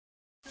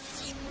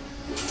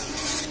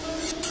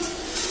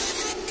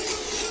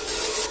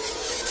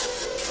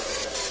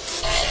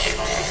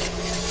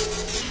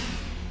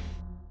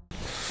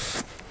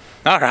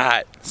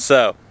Alright,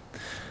 so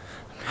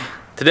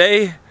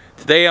today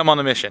I'm on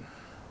a mission.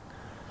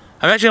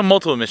 I'm actually on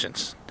multiple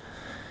missions.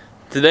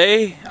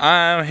 Today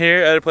I'm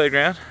here at a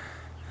playground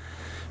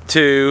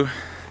to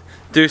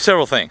do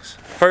several things.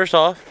 First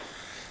off,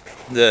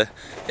 the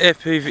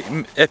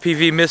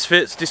FPV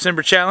Misfits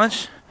December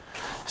challenge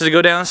is to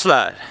go down and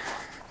slide.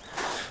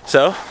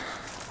 So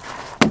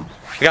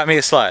I got me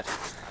a slide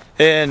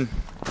in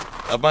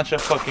a bunch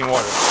of fucking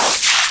water.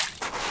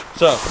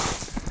 So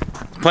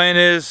the plan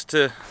is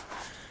to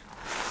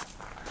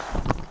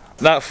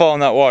not fall in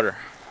that water.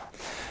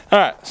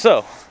 Alright,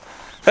 so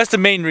that's the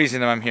main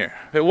reason I'm here.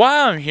 But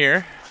while I'm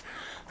here,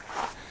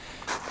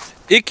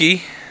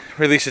 Icky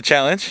released a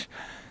challenge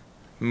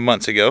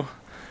months ago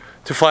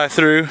to fly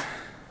through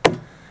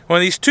one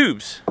of these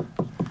tubes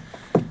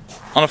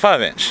on a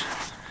 5-inch.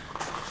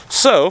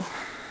 So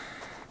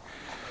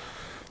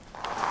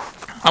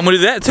I'm gonna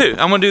do that too.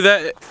 I'm gonna do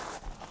that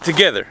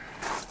together.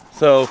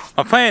 So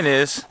my plan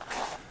is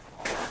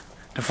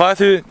to fly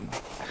through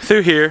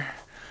here,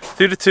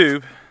 through the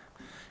tube,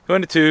 go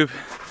in the tube,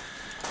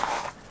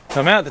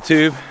 come out the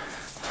tube,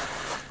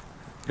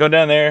 go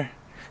down there,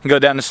 and go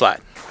down the slide.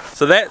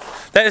 So that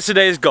is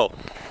today's goal.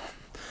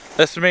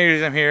 That's the main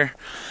reason I'm here.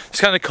 It's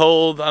kind of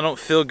cold. I don't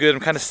feel good. I'm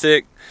kind of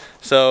sick.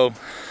 So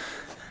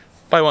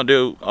probably won't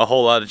do a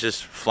whole lot of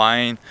just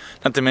flying.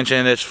 Not to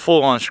mention it's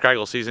full on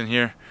scraggle season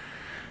here.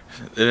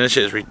 And this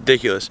shit is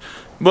ridiculous.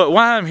 But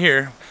while I'm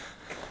here,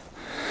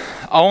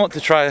 I want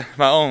to try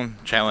my own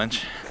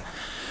challenge.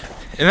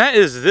 And that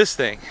is this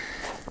thing.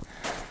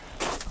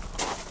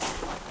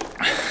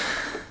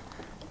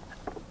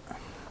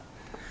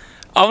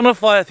 I want to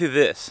fly through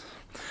this.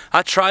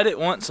 I tried it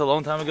once a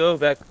long time ago.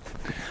 Back,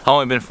 I've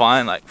only been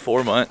flying like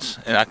 4 months,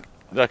 and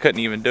I couldn't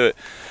even do it.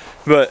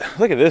 But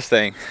look at this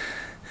thing.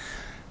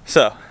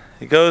 So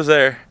it goes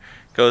there,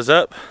 goes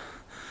up,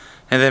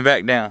 and then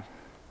back down.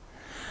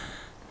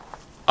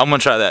 I'm gonna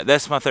try that.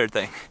 That's my third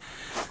thing.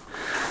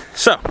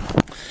 So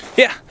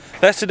yeah,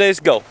 that's today's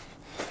goal.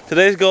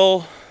 Today's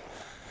goal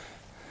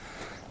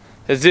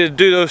is to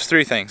do those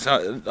 3 things.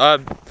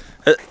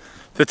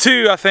 The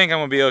 2 I think I'm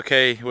gonna be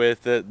okay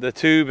with. The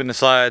tube and the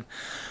slide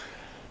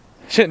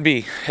shouldn't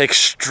be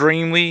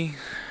extremely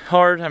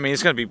hard. I mean,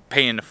 it's gonna be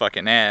pain in the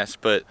fucking ass,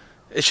 but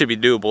it should be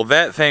doable.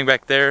 That thing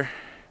back there,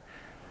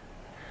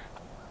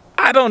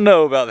 I don't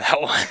know about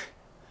that one.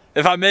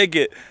 If I make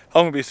it,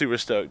 I'm gonna be super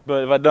stoked.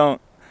 But if I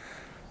don't,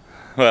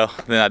 well,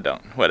 then I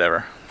don't.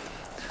 Whatever.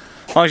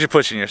 As long as you're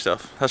pushing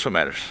yourself, that's what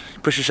matters. You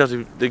push yourself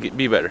to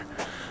be better.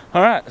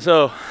 All right,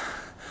 so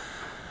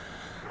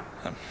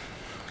I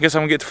guess I'm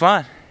gonna get to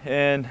flying.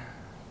 And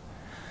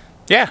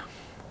yeah,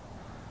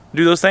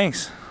 do those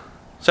things.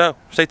 So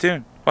stay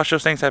tuned, watch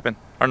those things happen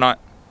or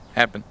not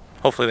happen.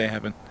 Hopefully they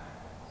happen.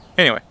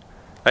 Anyway,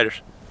 later.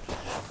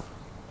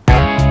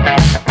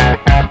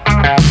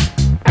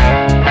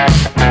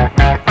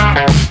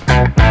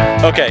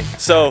 Okay,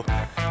 so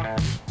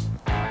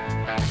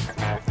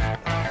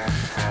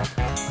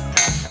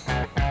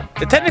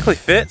it technically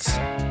fits.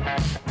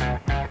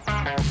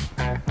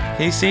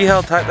 Can you see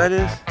how tight that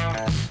is?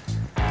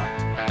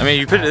 I mean,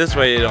 you put it this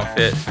way, it don't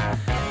fit,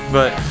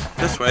 but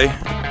this way,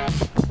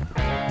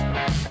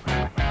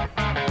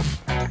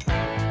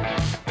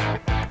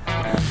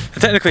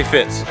 it technically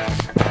fits.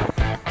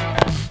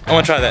 I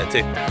want to try that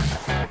too.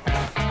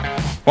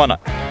 Why not?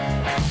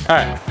 All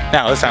right,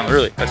 now let's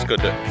go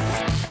do it.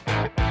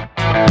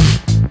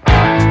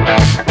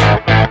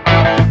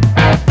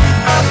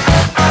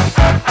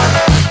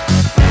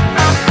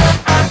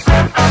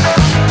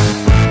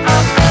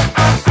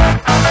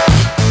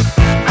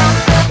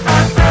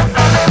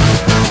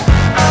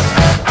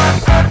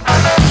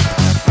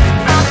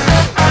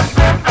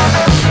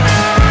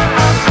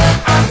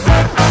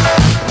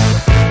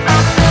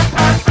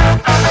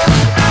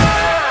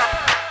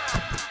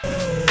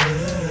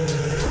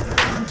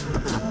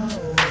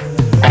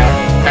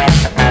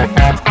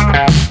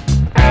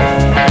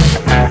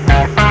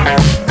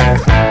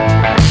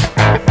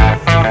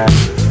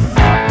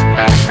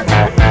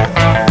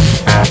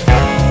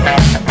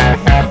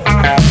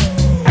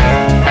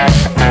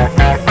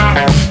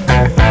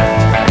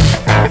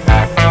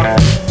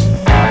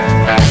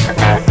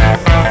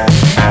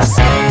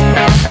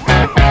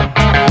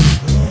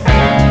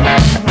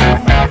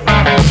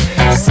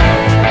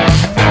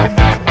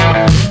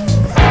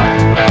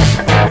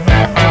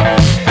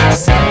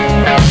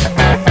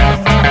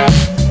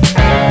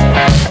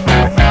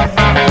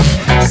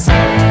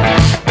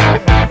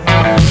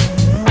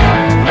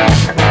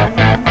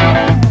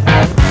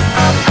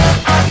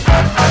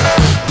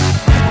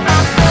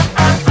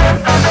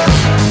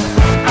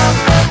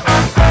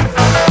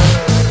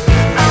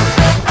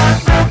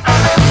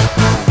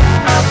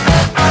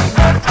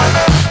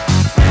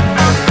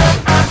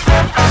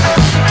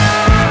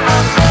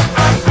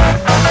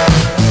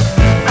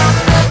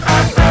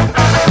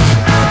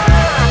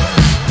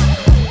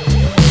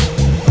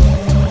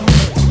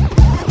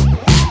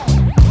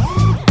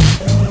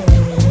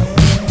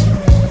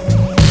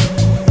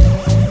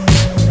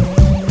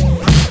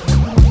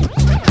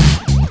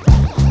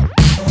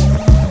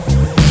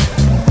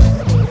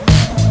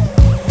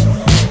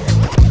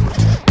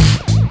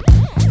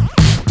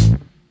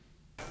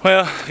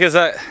 Well, I guess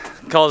that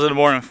calls it a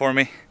morning for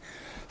me.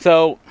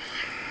 So,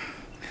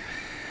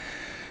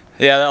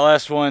 yeah, that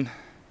last one,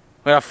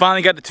 when I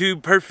finally got the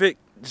tube perfect,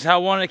 just how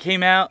I wanted it,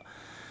 came out,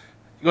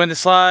 going to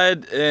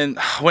slide, and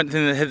went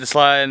and hit the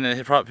slide, and then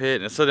hit prop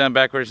hit, and slid down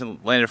backwards and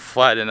landed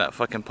flat in that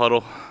fucking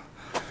puddle.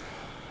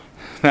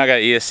 Now I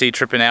got ESC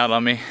tripping out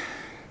on me.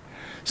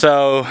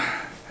 So,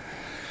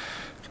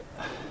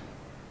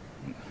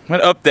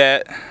 went up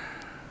that,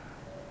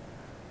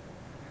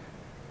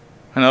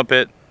 went up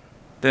it,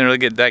 didn't really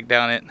get back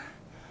down it.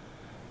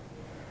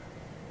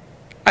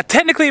 I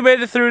technically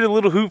made it through the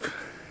little hoop.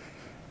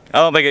 I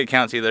don't think it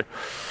counts either.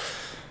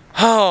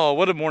 Oh,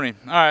 what a morning.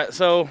 Alright,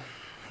 so,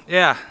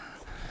 yeah.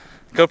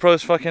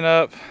 GoPro's fucking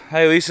up.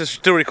 Hey, at least it's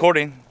still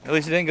recording. At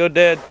least it didn't go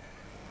dead.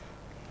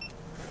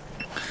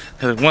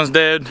 One's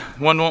dead,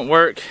 one won't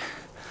work.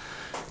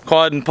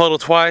 Quad and puddle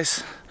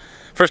twice.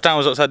 First time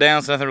was upside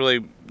down, so nothing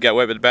really got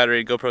wet with the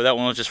battery. GoPro, that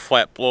one was just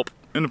flat, blow up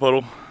in the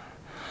puddle.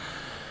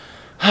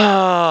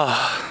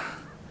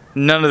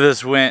 None of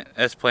this went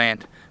as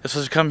planned. This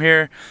was to come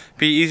here,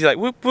 be easy, like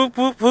whoop, whoop,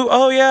 whoop, whoop,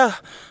 oh yeah.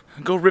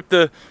 Go rip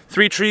the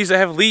 3 trees that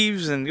have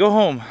leaves and go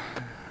home.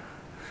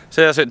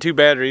 So I spent 2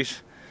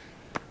 batteries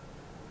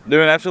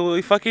doing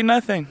absolutely fucking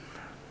nothing.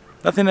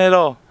 Nothing at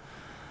all.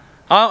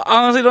 I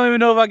honestly don't even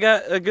know if I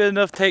got a good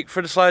enough take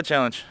for the slide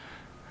challenge.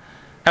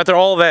 After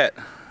all that.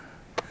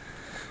 I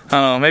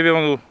don't know, maybe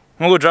I'm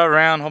gonna go drive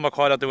around, hold my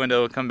quad out the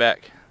window and come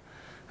back.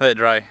 Let it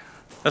dry.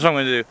 That's what I'm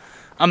gonna do.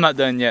 I'm not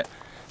done yet.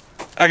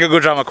 I gotta go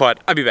drive my quad.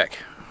 I'll be back.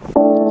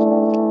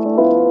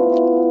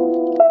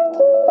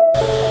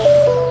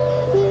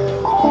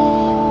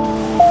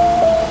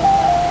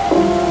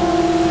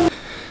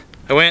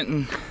 I went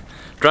and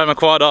dried my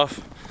quad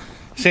off.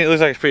 See, it looks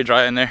like it's pretty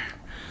dry in there.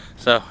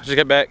 So, just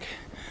got back.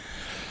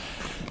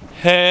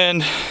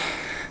 And,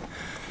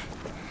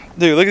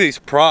 dude, look at these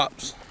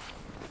props.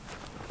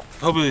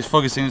 Hopefully it's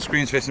focusing, the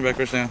screen's facing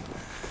backwards now.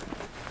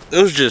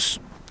 Those just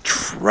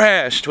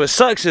trashed. What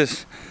sucks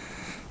is,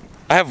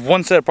 I have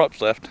 1 set of props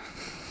left.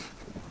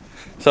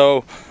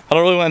 So, I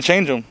don't really want to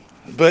change them.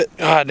 But,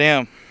 god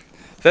damn,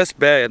 that's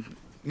bad.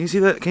 Can you see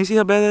that? Can you see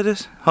how bad that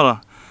is? Hold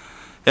on.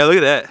 Yeah, look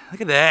at that.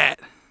 Look at that.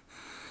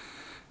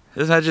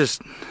 Isn't that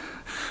just,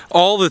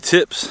 all the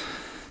tips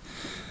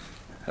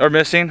are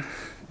missing.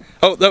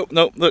 Oh,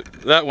 no, look,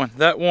 that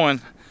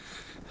one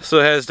still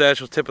has the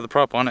actual tip of the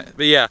prop on it.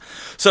 But yeah,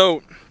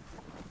 so,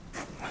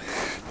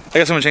 I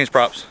guess I'm gonna change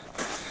props.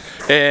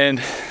 And,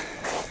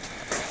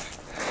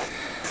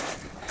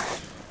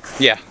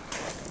 yeah.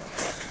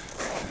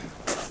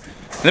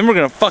 And then we're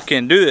gonna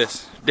fucking do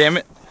this, damn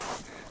it.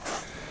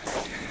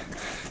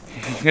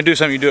 You're gonna do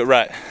something, you do it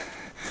right.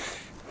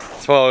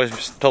 That's what I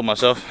always told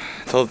myself.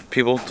 Told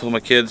people, told my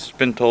kids,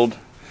 been told.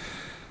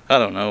 I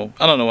don't know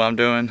what I'm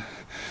doing.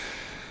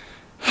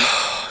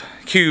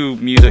 Cue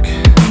music.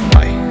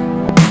 Bye.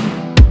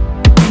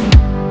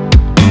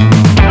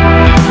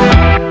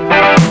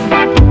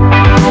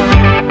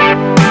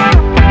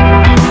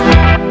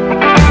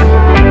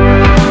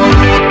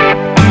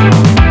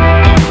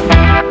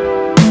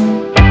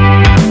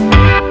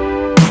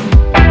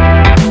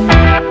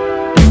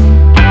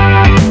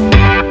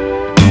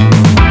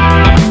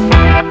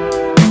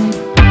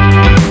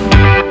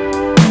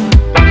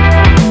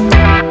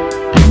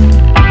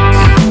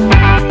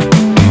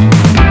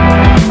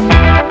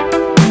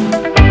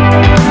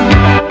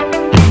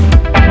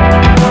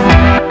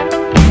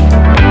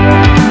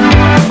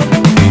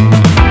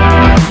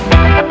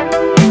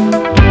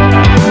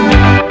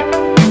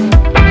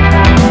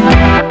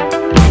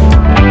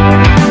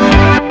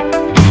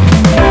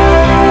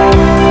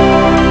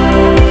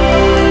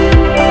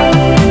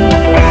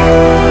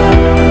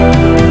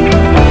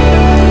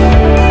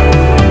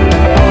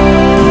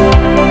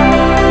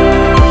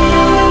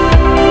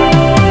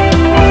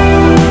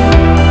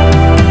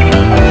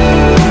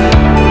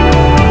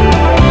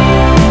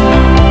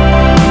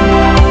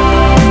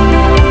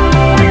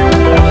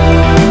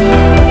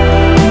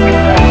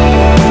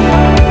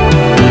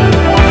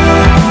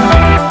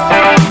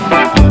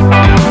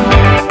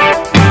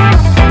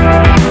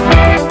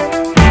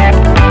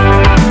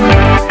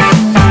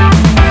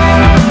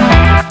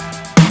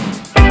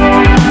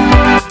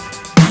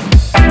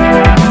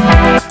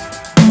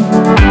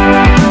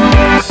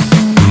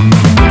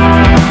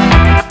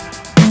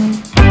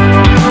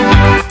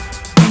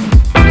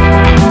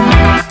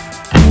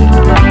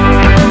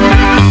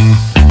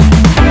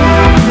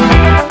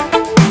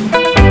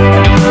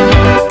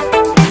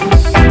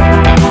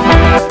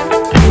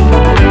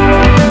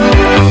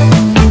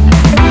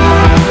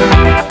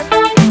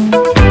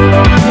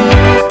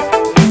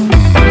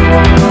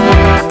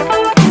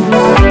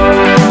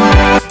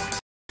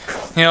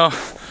 You know,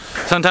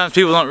 sometimes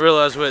people don't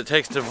realize what it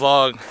takes to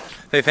vlog.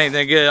 They think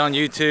they get it on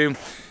YouTube,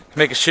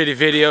 make a shitty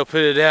video,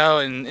 put it out,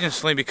 and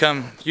instantly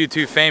become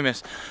YouTube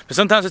famous. But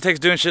sometimes it takes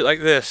doing shit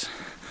like this.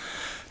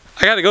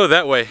 I gotta go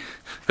that way,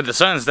 but the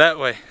sun's that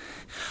way.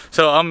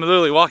 So I'm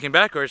literally walking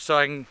backwards so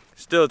I can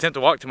still attempt to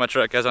walk to my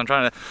truck as I'm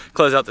trying to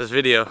close out this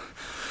video.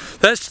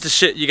 That's the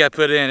shit you gotta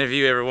put in if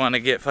you ever want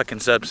to get fucking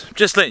subs.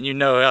 Just letting you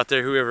know out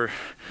there, whoever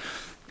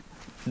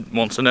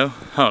wants to know.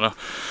 I don't know.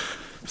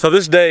 So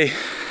this day,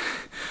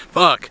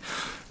 fuck,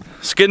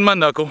 skinned my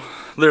knuckle,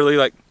 literally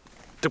like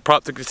took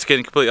the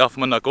skin completely off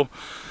my knuckle.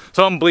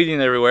 So I'm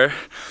bleeding everywhere.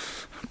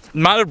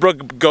 Might have broke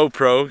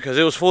GoPro because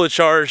it was fully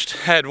charged,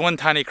 had one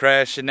tiny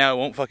crash, and now it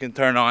won't fucking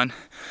turn on.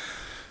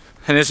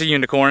 And it's a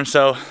unicorn,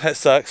 so that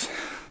sucks.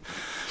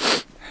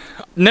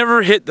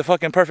 Never hit the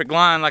fucking perfect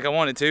line like I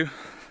wanted to.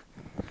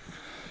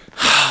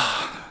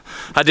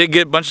 I did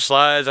get a bunch of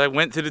slides, I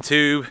went to the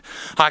tube.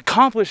 I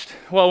accomplished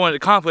what I wanted to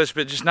accomplish,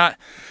 but just not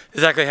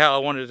exactly how I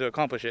wanted to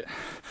accomplish it.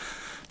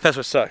 That's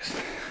what sucks.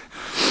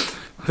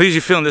 Leaves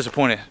you feeling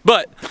disappointed.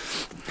 But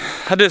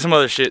I did some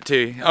other shit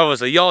too.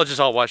 Obviously, y'all just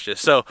all watched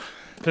this, so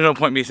there's no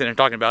point me sitting there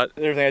talking about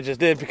everything I just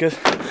did because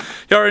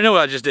you already know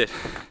what I just did.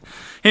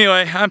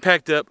 Anyway, I'm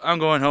packed up. I'm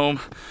going home.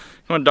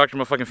 I'm going to doctor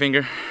my fucking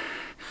finger.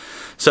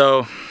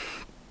 So,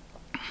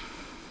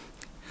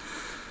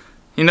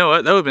 you know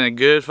what? That would have been a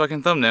good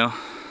fucking thumbnail.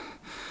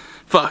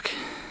 Fuck.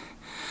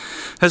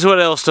 This is what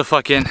else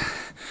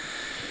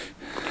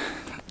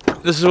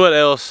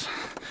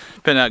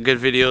putting out good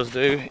videos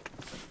do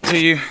to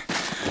you.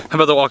 I'm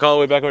about to walk all the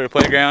way back over to the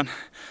playground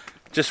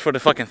just for the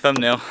fucking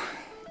thumbnail.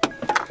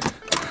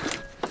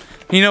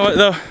 You know what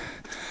though?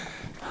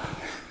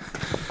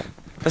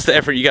 That's the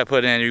effort you got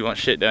put in if you want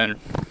shit done.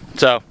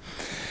 So,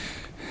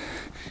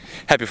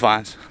 happy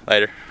finds.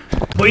 Later.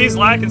 Please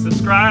like and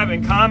subscribe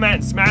and comment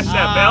and smash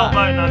that bell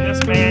button on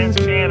this man's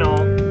channel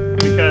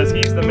because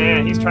he's the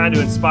man. He's trying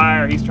to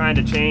inspire. He's trying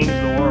to change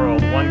the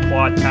world one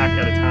quad pack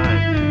at a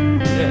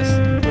time. Yes,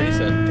 that's what he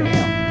said.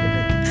 Damn.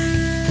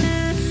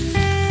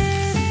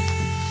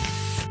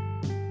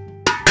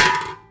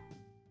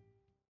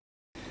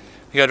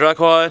 We got a dry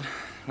quad.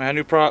 We have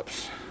new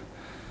props.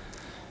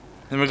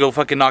 Then we go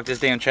fucking knock this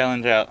damn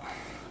challenge out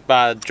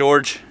by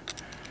George.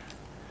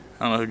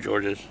 I don't know who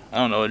George is. I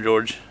don't know a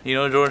George. You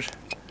know a George?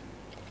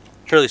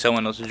 Surely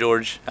someone knows a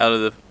George out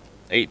of the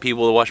 8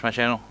 people that watch my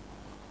channel.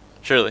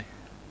 Surely.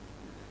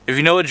 If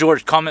you know a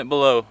George, comment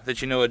below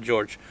that you know a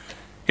George.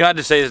 You don't have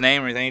to say his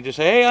name or anything. Just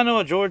say, hey, I know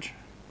a George.